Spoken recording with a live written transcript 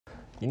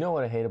You know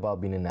what I hate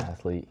about being an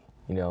athlete?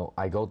 You know,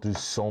 I go through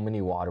so many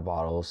water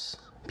bottles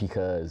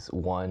because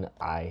one,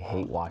 I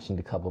hate washing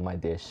the cup of my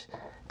dish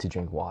to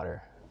drink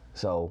water.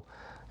 So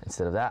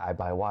instead of that, I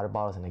buy water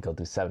bottles and I go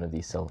through 7 of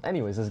these. So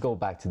anyways, let's go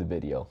back to the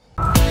video.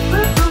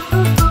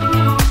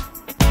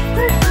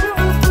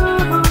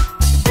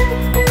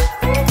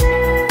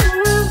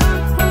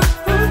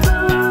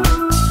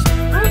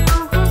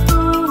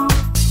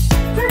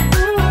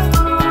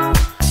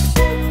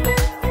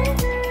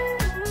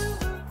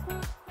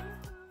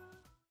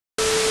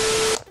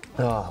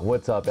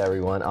 What's up,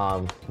 everyone?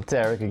 It's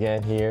Eric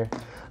again here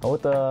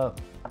with a,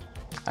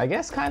 I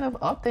guess, kind of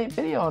update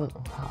video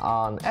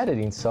on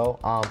editing. So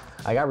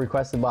I got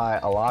requested by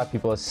a lot of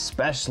people,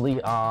 especially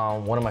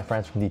one of my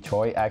friends from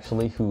Detroit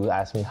actually, who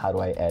asked me how do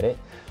I edit.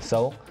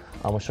 So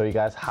I'm gonna show you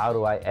guys how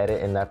do I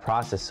edit in that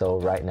process. So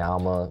right now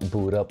I'm gonna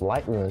boot up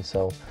Lightroom.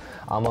 So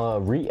I'm gonna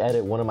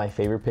re-edit one of my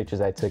favorite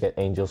pictures I took at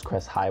Angels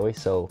Crest Highway.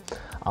 So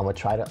I'm gonna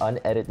try to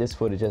unedit this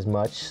footage as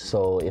much.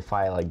 So if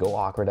I like go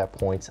awkward at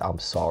points, I'm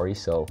sorry.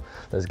 So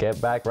let's get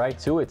back right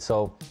to it.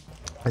 So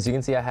as you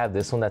can see, I have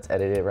this one that's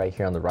edited right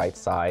here on the right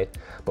side,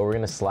 but we're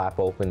gonna slap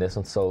open this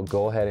one. So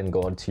go ahead and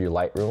go into your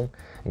Lightroom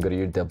and go to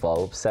your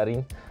develop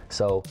setting.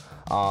 So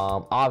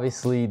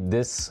obviously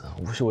this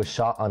was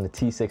shot on the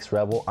T6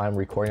 Rebel. I'm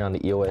recording on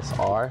the EOS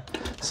R.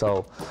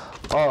 So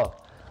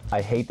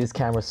I hate this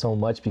camera so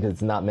much because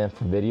it's not meant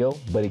for video,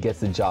 but it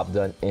gets the job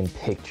done in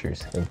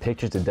pictures. In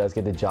pictures, it does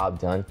get the job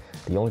done.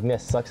 The only thing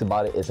that sucks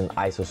about it is an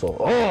ISO.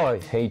 So, I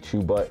hate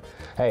you, but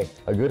hey,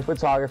 a good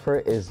photographer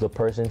is the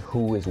person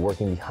who is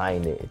working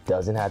behind it. It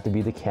doesn't have to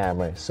be the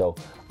camera. So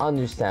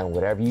understand,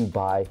 whatever you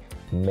buy,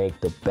 make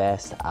the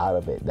best out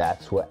of it.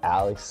 That's what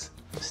Alex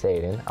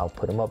Staden, I'll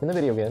put him up in the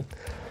video again,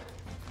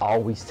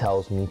 always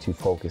tells me to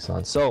focus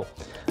on. So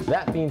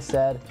that being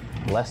said,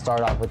 let's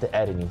start off with the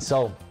editing.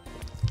 So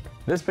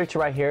this picture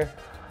right here,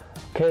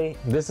 okay,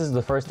 this is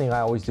the first thing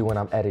I always do when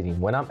I'm editing.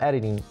 When I'm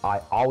editing,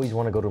 I always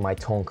want to go to my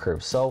tone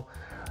curve. So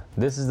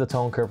this is the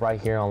tone curve right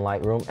here on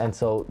Lightroom. And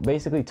so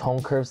basically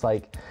tone curves,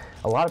 like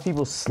a lot of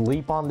people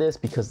sleep on this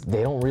because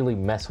they don't really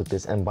mess with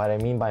this. And what I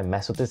mean by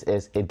mess with this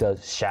is it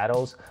does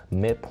shadows,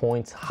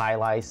 midpoints,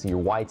 highlights, your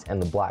whites,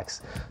 and the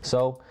blacks.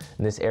 So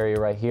in this area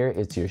right here,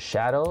 it's your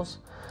shadows.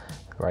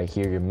 Right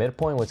here, your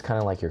midpoint, which kind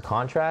of like your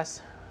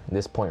contrast.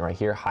 This point right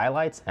here,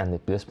 highlights, and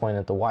this point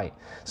at the white.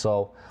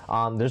 So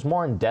there's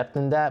more in depth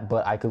than that,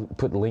 but I could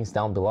put links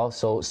down below.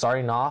 So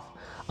starting off,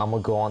 I'm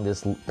gonna go on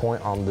this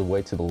point on the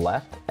way to the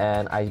left,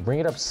 and I bring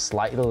it up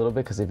slightly a little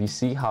bit because if you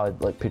see how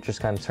it, like pictures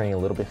kind of turning a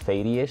little bit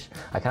fadey-ish,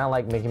 I kind of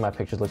like making my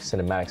pictures look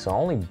cinematic. So I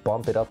only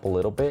bump it up a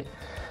little bit,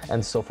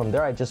 and so from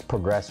there I just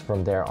progress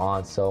from there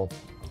on. So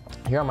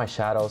here are my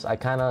shadows. I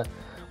kind of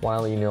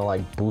want to, you know,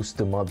 like boost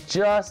them up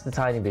just a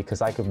tiny bit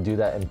because I could do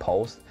that in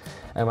post.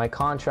 And my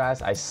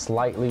contrast, I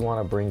slightly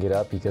want to bring it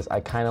up because I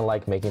kind of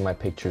like making my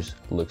pictures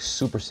look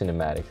super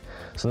cinematic.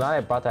 So now that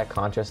I brought that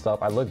contrast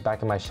up, I look back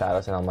at my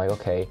shadows and I'm like,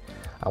 okay,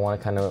 I want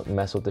to kind of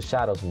mess with the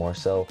shadows more.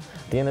 So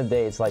at the end of the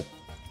day, it's like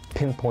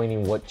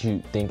pinpointing what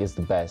you think is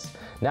the best.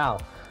 Now,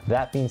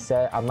 that being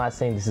said, I'm not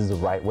saying this is the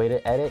right way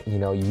to edit. You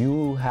know,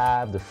 you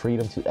have the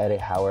freedom to edit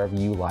however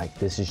you like.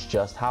 This is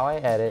just how I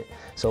edit.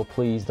 So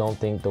please don't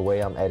think the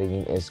way I'm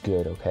editing is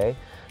good, okay?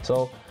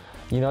 So,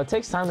 you know, it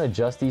takes time to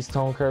adjust these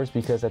tone curves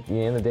because at the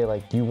end of the day,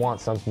 like, you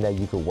want something that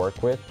you could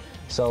work with.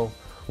 So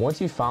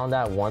once you found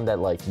that one that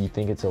like you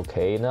think it's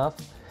okay enough,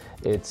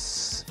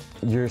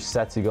 you're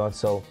set to go. And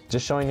so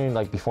just showing you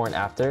like before and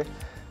after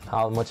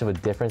how much of a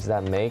difference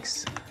that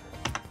makes.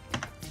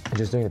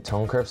 Just doing the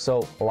tone curve.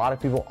 So a lot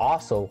of people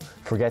also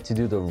forget to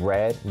do the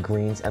red,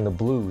 greens, and the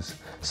blues.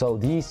 So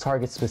these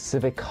target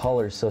specific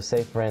colors. So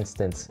say for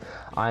instance,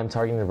 I'm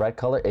targeting the red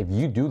color. If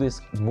you do this,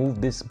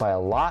 move this by a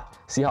lot,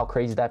 see how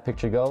crazy that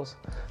picture goes?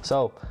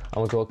 So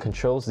I'm gonna go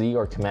Control Z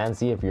or Command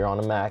Z if you're on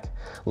a Mac,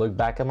 look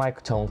back at my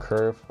tone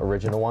curve,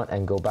 original one,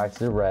 and go back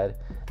to the red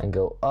and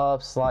go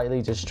up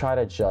slightly. Just try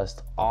to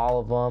adjust all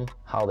of them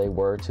how they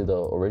were to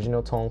the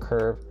original tone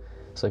curve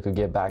so it could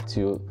get back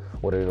to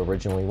what it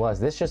originally was.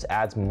 This just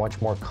adds much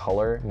more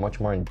color, much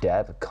more in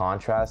depth,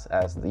 contrast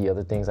as the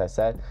other things I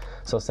said.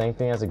 So same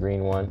thing as the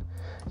green one.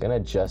 I'm gonna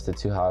adjust it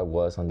to how it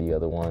was on the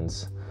other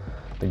ones.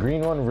 The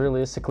green one,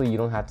 realistically, you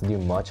don't have to do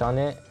much on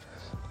it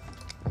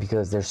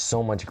because there's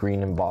so much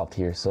green involved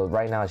here. So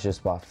right now it's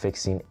just about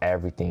fixing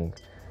everything.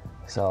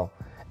 So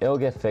it'll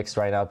get fixed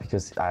right now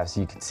because as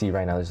you can see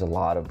right now, there's a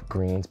lot of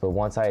greens, but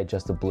once I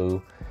adjust the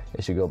blue,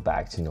 it should go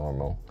back to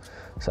normal.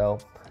 So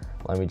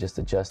let me just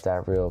adjust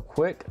that real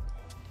quick.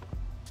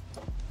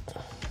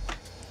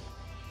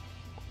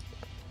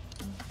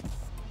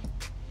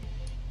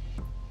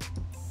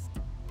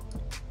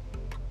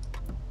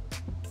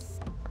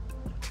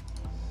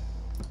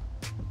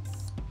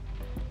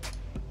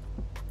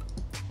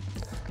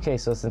 Okay,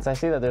 so since I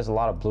see that there's a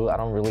lot of blue, I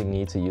don't really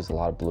need to use a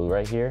lot of blue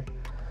right here.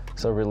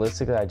 So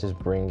realistically, I just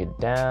bring it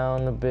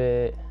down a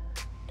bit.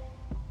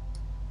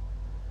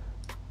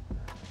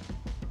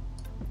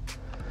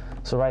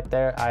 So right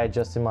there, I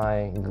adjusted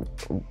my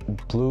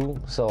blue.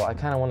 So I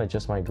kind of want to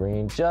adjust my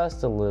green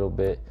just a little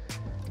bit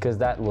because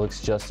that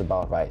looks just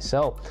about right.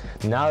 So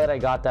now that I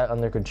got that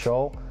under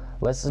control,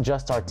 let's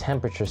adjust our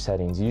temperature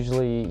settings.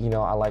 Usually, you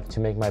know, I like to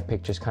make my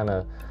pictures kind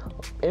of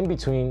in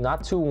between,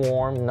 not too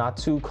warm, not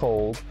too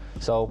cold.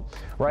 So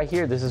right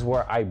here, this is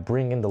where I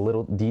bring in the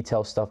little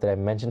detail stuff that I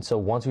mentioned. So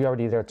once we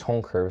already did our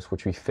tone curves,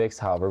 which we fixed,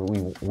 however,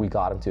 we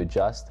got them to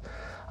adjust,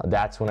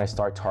 that's when I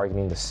start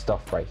targeting the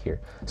stuff right here.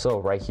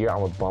 So right here, I'm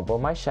gonna bump up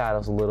my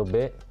shadows a little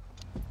bit,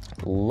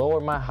 lower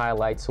my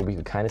highlights so we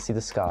can kind of see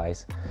the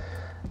skies,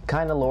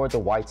 kind of lower the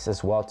whites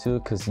as well too,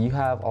 because you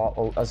have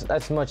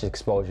as much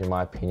exposure in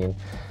my opinion.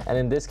 And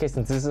in this case,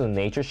 since this is a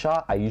nature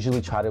shot, I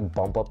usually try to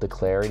bump up the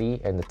clarity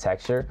and the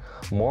texture,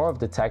 more of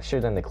the texture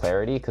than the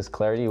clarity, because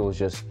clarity will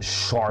just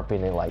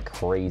sharpen it like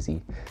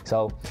crazy.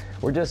 So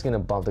we're just gonna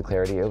bump the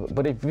clarity,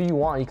 but if you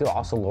want, you could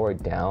also lower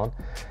it down.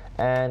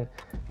 And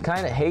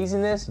kind of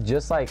haziness,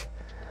 just like,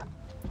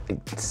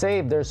 say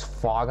if there's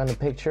fog on the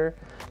picture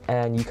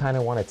and you kind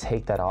of want to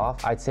take that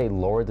off, I'd say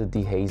lower the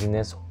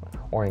dehaziness,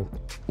 or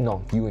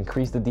no, you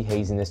increase the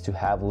dehaziness to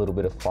have a little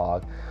bit of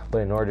fog, but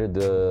in order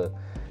to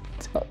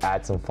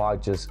add some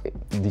fog, just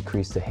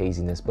decrease the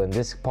haziness. But in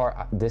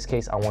this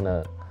case, I want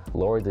to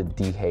lower the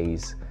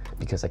dehaze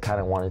because I kind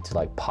of wanted to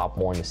like pop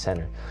more in the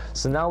center.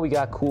 So now we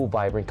got cool,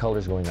 vibrant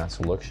colors going on.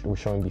 So look, we're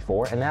showing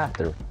before and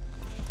after.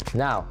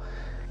 Now,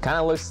 kind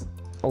of looks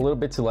a little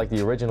bit to like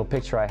the original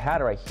picture I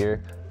had right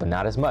here, but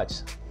not as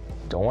much.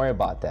 Don't worry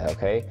about that,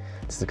 okay?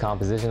 It's the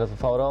composition of the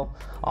photo.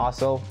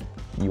 Also,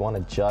 you want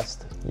to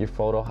adjust your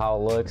photo how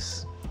it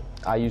looks.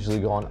 I usually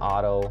go on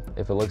auto.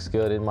 If it looks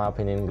good, in my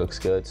opinion, it looks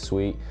good,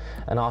 sweet.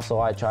 And also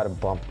I try to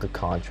bump the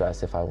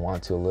contrast if I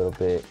want to a little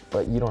bit,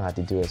 but you don't have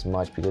to do as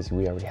much because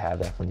we already have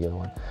that from the other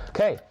one.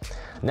 Okay,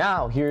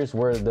 now here's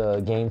where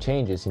the game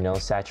changes, you know,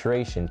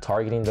 saturation,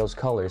 targeting those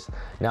colors.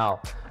 Now,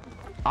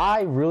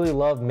 I really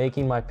love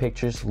making my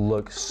pictures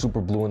look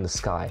super blue in the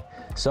sky.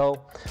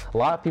 So a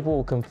lot of people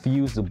will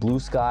confuse the blue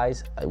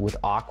skies with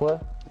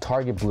aqua.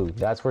 Target blue,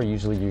 that's where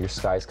usually your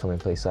skies come in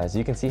place. So as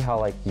you can see how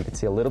like you can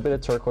see a little bit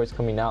of turquoise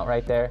coming out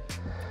right there.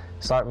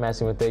 Start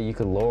messing with it. You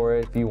could lower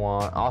it if you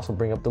want. Also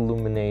bring up the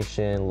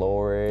illumination,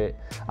 lower it.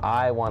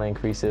 I want to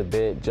increase it a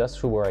bit just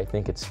to where I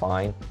think it's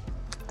fine.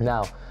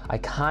 Now, I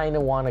kind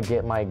of want to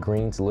get my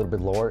greens a little bit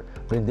lower,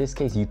 but in this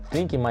case, you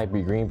think it might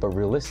be green, but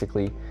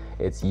realistically,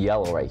 it's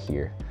yellow right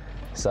here.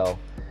 So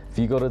if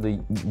you go to the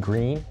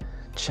green,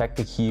 check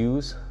the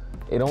hues.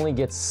 It only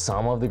gets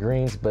some of the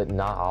greens, but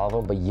not all of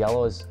them. But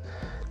yellow is,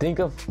 think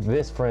of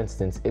this for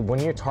instance, when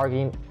you're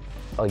targeting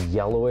a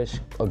yellowish,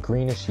 a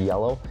greenish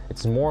yellow,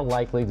 it's more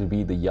likely to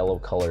be the yellow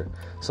color.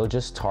 So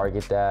just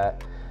target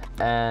that.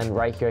 And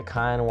right here, I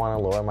kind of want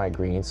to lower my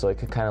green so it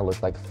could kind of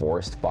look like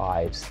forest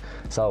vibes.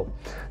 So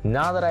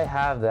now that I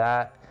have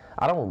that,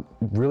 I don't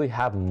really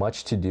have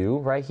much to do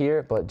right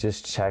here, but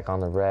just check on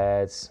the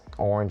reds,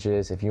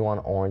 oranges, if you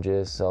want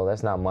oranges. So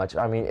that's not much.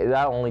 I mean,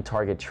 that only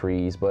target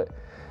trees, but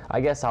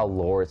I guess I'll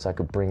lower it so I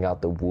could bring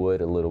out the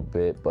wood a little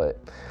bit. But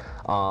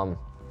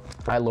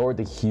I lowered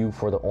the hue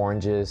for the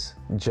oranges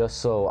just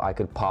so I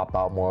could pop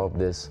out more of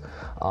this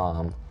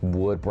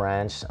wood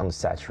branch on the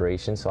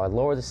saturation. So I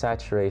lowered the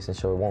saturation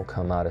so it won't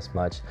come out as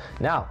much.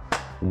 Now,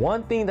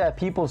 one thing that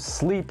people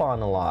sleep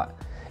on a lot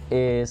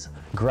is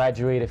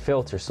graduated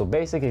filter. So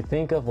basically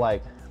think of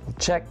like,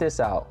 check this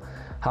out,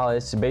 how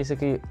it's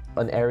basically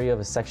an area of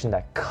a section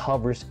that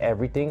covers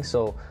everything.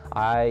 So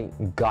I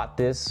got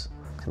this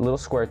little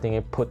square thing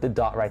and put the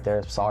dot right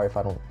there. Sorry if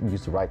I don't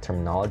use the right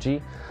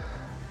terminology.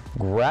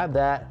 Grab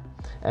that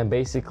and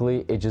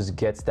basically it just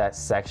gets that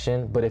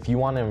section. But if you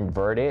want to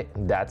invert it,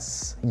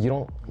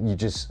 you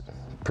just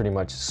pretty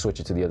much switch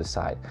it to the other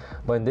side.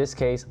 But in this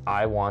case,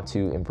 I want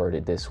to invert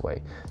it this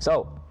way.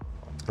 So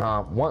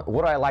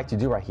what I like to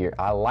do right here,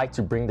 I like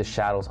to bring the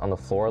shadows on the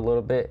floor a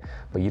little bit,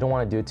 but you don't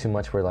want to do it too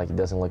much where like it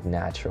doesn't look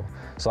natural.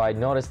 So I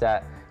noticed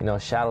that, you know,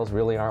 shadows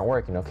really aren't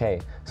working. Okay,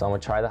 so I'm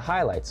gonna try the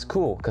highlights.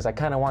 Cool, because I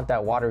kind of want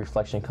that water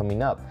reflection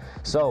coming up.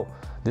 So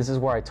this is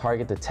where I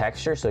target the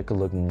texture so it could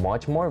look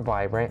much more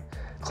vibrant.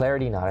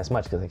 Clarity, not as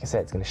much, because like I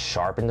said, it's gonna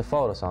sharpen the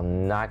photo, so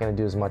I'm not gonna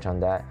do as much on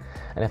that.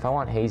 And if I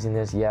want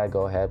haziness, yeah,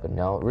 go ahead, but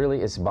no,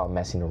 really it's about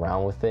messing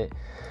around with it.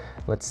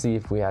 Let's see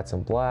if we add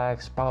some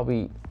blacks.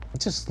 Probably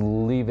just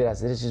leave it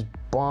as it is, just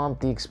bump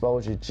the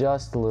exposure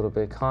just a little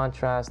bit.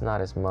 Contrast, not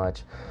as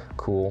much.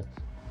 Cool.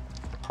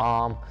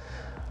 From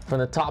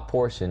the top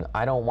portion,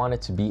 I don't want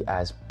it to be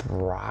as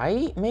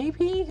bright,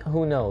 maybe?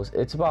 Who knows?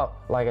 It's about,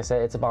 like I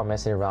said, it's about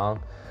messing around,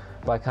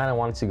 but I kind of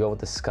wanted to go with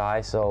the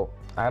sky, so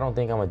I don't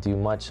think I'm gonna do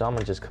much, so I'm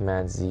gonna just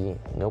Command Z.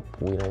 Nope,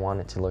 we don't want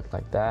it to look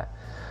like that.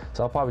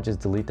 So I'll probably just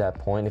delete that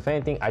point. If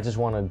anything, I just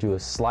wanna do a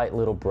slight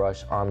little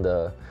brush on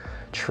the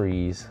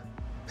trees.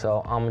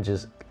 So I'm gonna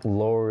just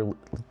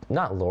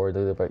not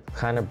lower, but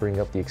kind of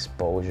bring up the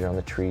exposure on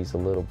the trees a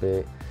little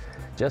bit,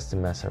 just to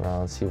mess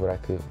around, see what I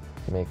could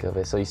make of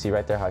it. So you see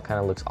right there how it kind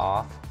of looks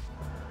off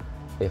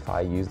if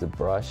I use the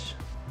brush.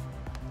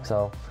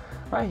 So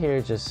right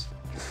here, just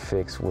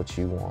fix what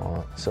you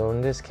want. So in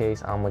this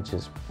case, I'm gonna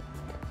just,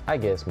 I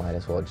guess might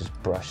as well just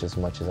brush as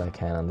much as I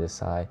can on this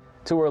side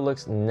to where it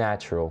looks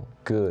natural,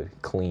 good,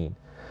 clean.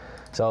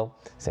 So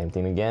same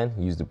thing again,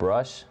 use the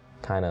brush,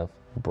 kind of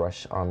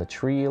brush on the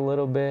tree a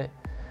little bit,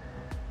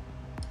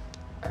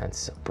 and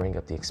so bring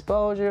up the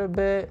exposure a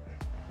bit.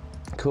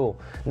 Cool.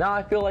 Now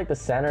I feel like the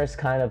center is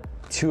kind of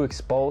too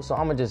exposed, so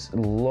I'm gonna just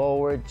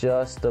lower it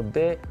just a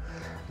bit.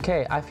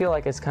 Okay, I feel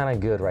like it's kind of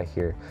good right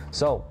here.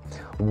 So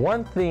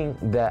one thing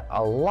that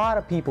a lot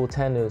of people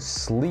tend to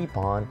sleep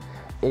on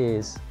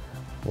is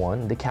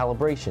one, the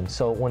calibration.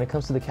 So when it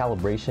comes to the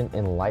calibration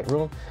in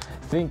Lightroom,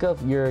 think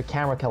of your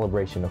camera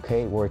calibration,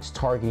 okay, where it's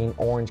targeting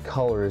orange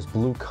colors,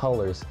 blue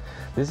colors.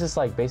 This is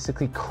like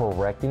basically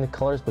correcting the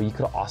colors, but you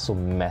could also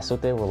mess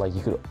with it where like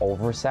you could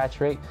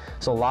oversaturate.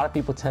 So a lot of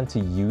people tend to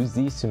use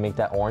these to make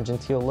that orange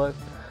and teal look.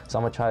 So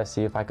I'm gonna try to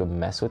see if I could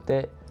mess with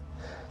it.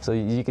 So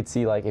you could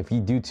see like if you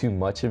do too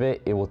much of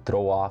it, it will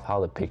throw off how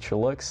the picture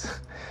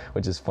looks,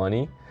 which is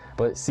funny.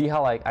 But see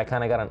how like I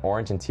kind of got an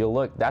orange and teal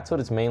look? That's what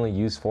it's mainly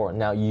used for.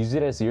 Now use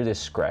it as your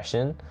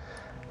discretion,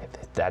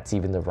 if that's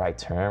even the right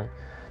term.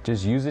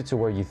 Just use it to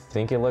where you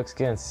think it looks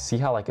good and see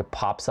how like it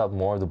pops up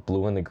more of the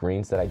blue and the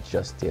greens that I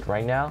just did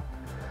right now.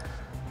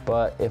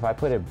 But if I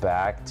put it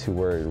back to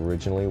where it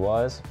originally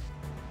was,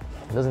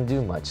 it doesn't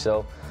do much.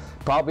 So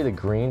probably the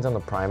greens on the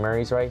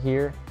primaries right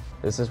here,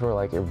 this is where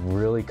like it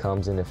really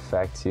comes in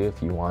effect too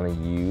if you want to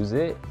use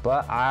it.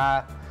 But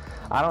I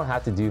don't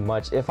have to do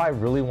much. If I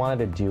really wanted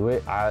to do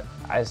it,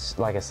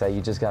 like I said,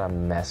 you just gotta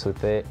mess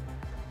with it,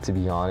 to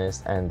be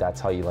honest, and that's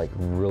how you like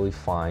really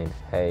find,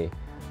 hey,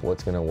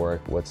 what's gonna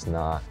work, what's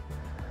not.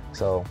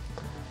 So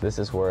this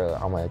is where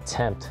I'm gonna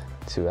attempt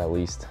to at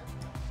least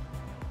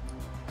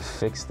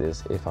fix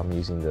this if I'm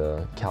using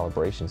the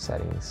calibration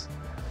settings.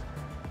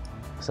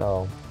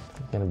 So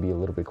I'm gonna be a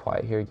little bit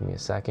quiet here, give me a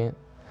second.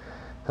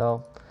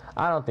 So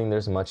I don't think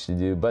there's much to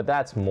do, but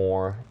that's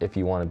more if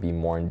you want to be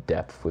more in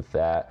depth with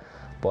that.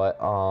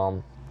 But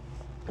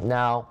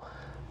now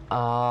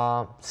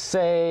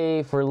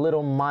say for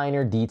little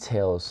minor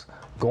details,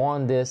 go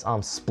on this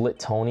split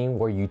toning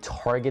where you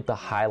target the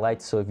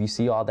highlights. So if you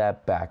see all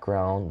that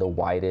background, the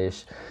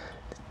whitish,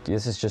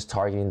 this is just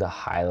targeting the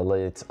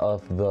highlights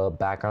of the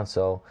background.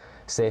 So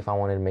say if I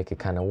wanted to make it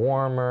kind of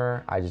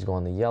warmer, I just go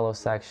in the yellow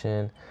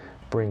section,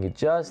 bring it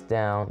just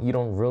down. You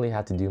don't really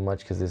have to do much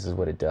because this is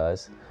what it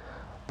does.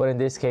 But in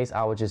this case,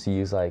 I would just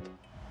use like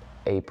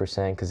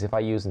 8%, because if I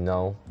use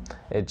no,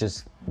 it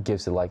just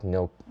gives it like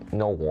no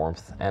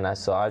warmth, and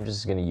so I'm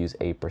just gonna use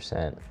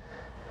 8%.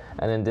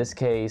 And in this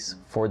case,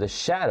 for the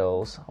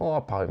shadows, I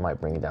probably might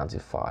bring it down to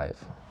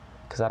 5,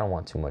 because I don't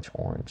want too much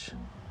orange.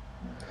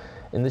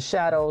 In the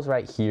shadows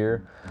right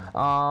here,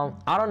 I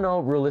don't know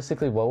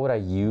realistically what would I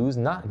use.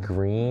 Not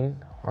green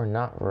or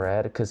not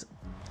red, because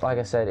like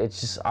I said,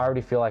 it's just I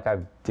already feel like I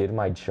did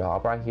my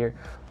job right here.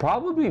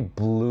 Probably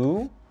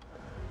blue,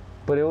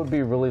 but it would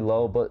be really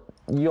low. But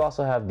you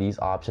also have these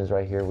options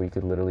right here where you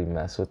could literally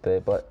mess with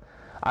it, but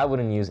I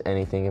wouldn't use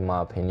anything in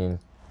my opinion.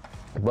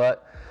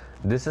 But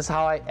this is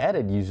how I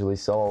edit usually,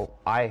 so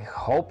I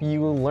hope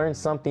you learned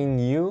something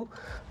new.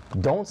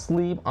 Don't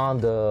sleep on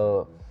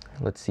the,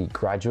 let's see,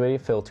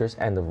 graduated filters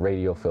and the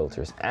radial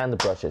filters and the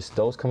brushes.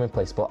 Those come in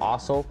place, but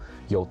also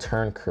your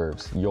turn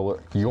curves, your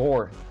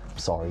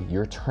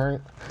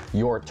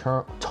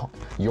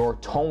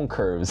tone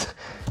curves.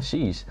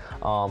 Sheesh.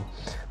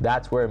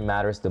 That's where it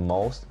matters the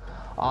most.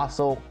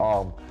 Also,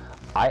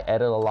 I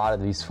edit a lot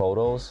of these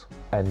photos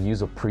and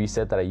use a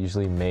preset that I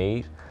usually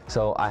made.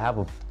 So I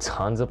have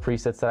tons of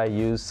presets that I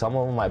use. Some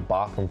of them I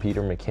bought from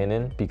Peter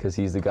McKinnon because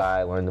he's the guy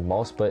I learned the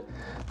most. But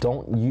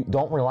don't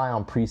rely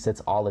on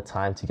presets all the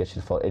time to get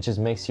you the photo. It just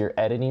makes your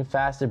editing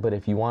faster. But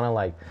if you want to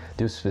like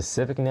do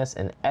specificness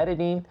in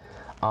editing,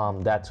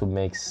 that's what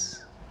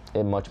makes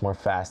it much more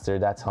faster.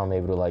 That's how I'm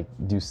able to like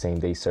do same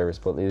day service.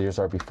 But these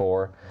are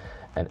before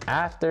and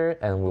after,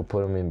 and we'll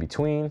put them in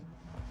between.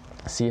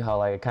 See how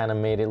like I kind of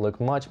made it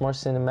look much more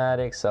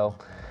cinematic. So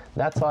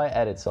that's how I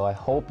edit. So I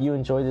hope you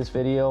enjoyed this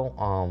video.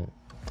 I'm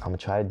gonna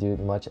try to do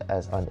it much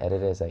as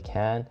unedited as I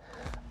can.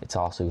 It's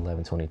also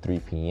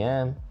 11:23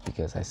 p.m.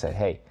 because I said,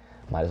 hey,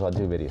 might as well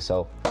do a video.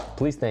 So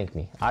please thank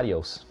me.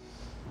 Adios.